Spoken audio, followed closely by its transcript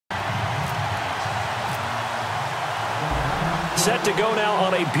set to go now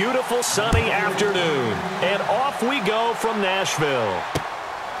on a beautiful sunny afternoon. And off we go from Nashville.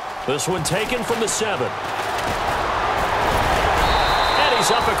 This one taken from the 7. And he's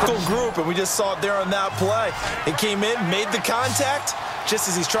up a group, and we just saw it there on that play. It came in, made the contact, just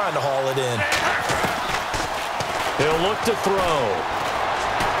as he's trying to haul it in. He'll look to throw.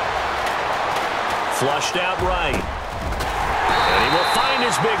 Flushed out right. And he will find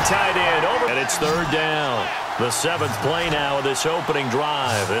his big tight end over. And it's 3rd down. The 7th play now of this opening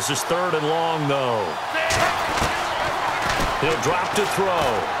drive. This is 3rd and long, though. He'll drop to throw.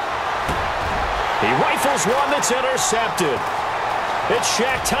 He rifles one that's intercepted. It's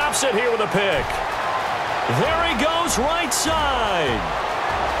Shaq Thompson here with a pick. There he goes, right side.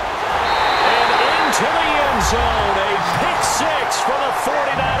 And into the end zone. A pick 6 for the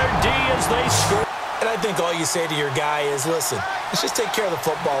 49er D as they score. And I think all you say to your guy is, listen, let's just take care of the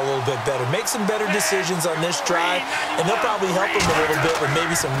football a little bit better. Make some better decisions on this drive, and they'll probably help him a little bit with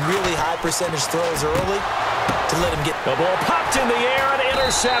maybe some really high percentage throws early to let him get. The ball popped in the air and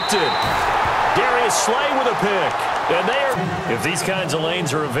intercepted. Darius with a pick. And if these kinds of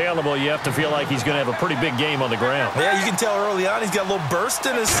lanes are available, you have to feel like he's going to have a pretty big game on the ground. Yeah, you can tell early on he's got a little burst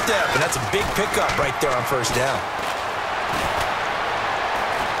in his step, and that's a big pickup right there on 1st down.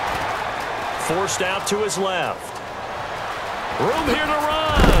 Forced out to his left. Room here to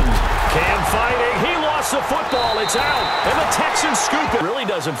run. Cam fighting. He lost the football. It's out. And the Texans scoop it. Really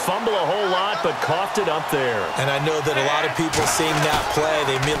doesn't fumble a whole lot, but coughed it up there. And I know that a lot of people seeing that play,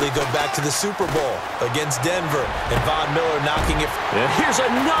 they immediately go back to the Super Bowl against Denver and Von Miller knocking it. And here's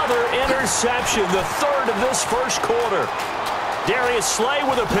another interception, the 3rd of this 1st quarter. Darius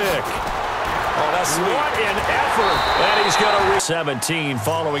with a pick. Oh, that's sweet. What an effort. And he's got a 17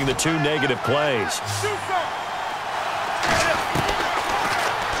 following the 2 negative plays.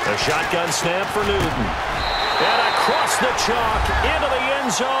 A shotgun snap for Newton. And across the chalk into the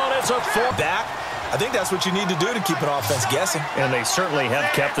end zone. It's a 4. Back. I think that's what you need to do to keep an offense guessing. And they certainly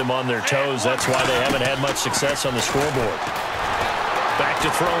have kept them on their toes. That's why they haven't had much success on the scoreboard. Back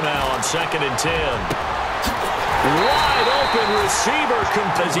to throw now on 2nd and 10. Wide open receiver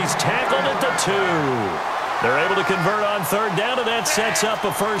as he's tackled at the 2. They're able to convert on 3rd down, and that sets up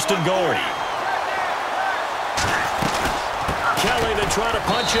a 1st and goal. Kelly to try to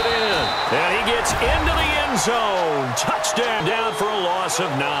punch it in. And he gets into the end zone. Touchdown down for a loss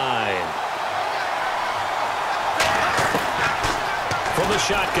of 9. From the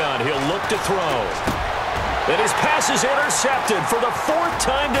shotgun, he'll look to throw. And his pass is intercepted for the 4th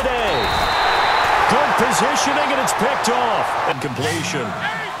time today. Good positioning, and it's picked off. And completion.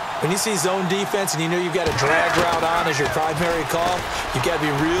 When you see zone defense and you know you've got a drag route on as your primary call, you've got to be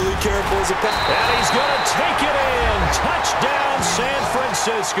really careful as a pass. And he's going to take it in. Touchdown, San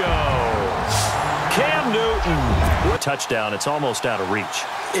Francisco. Cam Newton. Touchdown. It's almost out of reach.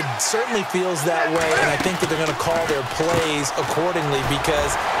 It certainly feels that way, and I think that they're going to call their plays accordingly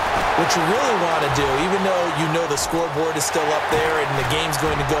because what you really want to do, even though you know the scoreboard is still up there and the game's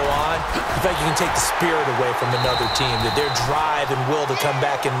going to go on, in fact, you can take the spirit away from another team, that their drive and will to come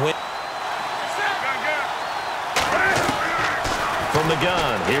back and win. From the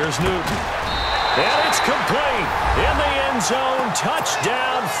gun, here's Newton. And it's complete. In the end zone,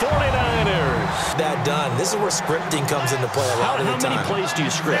 touchdown 49ers. That done. This is where scripting comes into play a lot of the time. How many plays do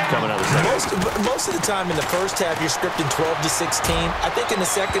you script coming out of the second? Most of the time in the 1st half, you're scripting 12 to 16. I think in the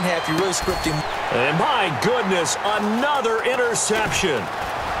 2nd half, you're really scripting. And my goodness, another interception.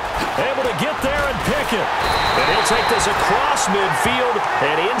 Able to get there and pick it. And he'll take this across midfield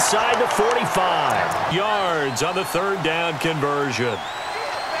and inside the 45. Yards on the 3rd down conversion.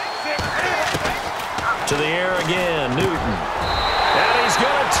 To the air again, Newton. And he's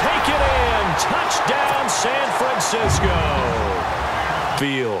going to take it in. Touchdown, San Francisco.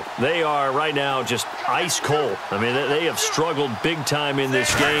 Field. They are right now just ice cold. I mean, they have struggled big time in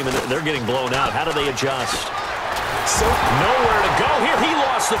this game, and they're getting blown out. How do they adjust? So nowhere to go here. He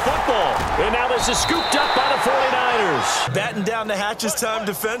lost the football. And now this is scooped up by the 49ers. Batten down the hatches time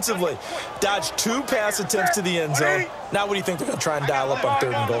defensively. Dodged 2 pass attempts to the end zone. Now what do you think they're going to try and dial up on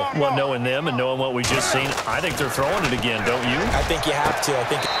 3rd and goal? Well, knowing them and knowing what we just seen, I think they're throwing it again, don't you? I think you have to.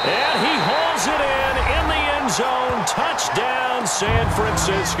 And he hauls it in the end zone. Touchdown, San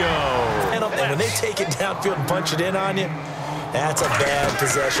Francisco. And when they take it downfield and punch it in on you, that's a bad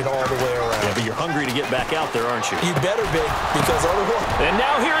possession all the way around. Yeah, but you're hungry to get back out there, aren't you? You better be, because otherwise. And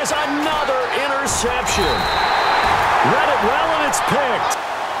now here is another interception. Read it well, and it's picked.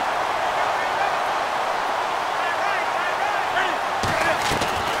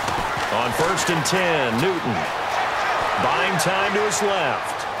 On 1st and 10, Newton. Buying time to his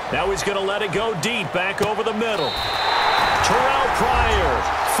left. Now he's going to let it go deep back over the middle. Terrell Pryor,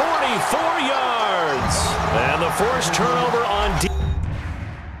 44 yards. And the forced turnover on defense.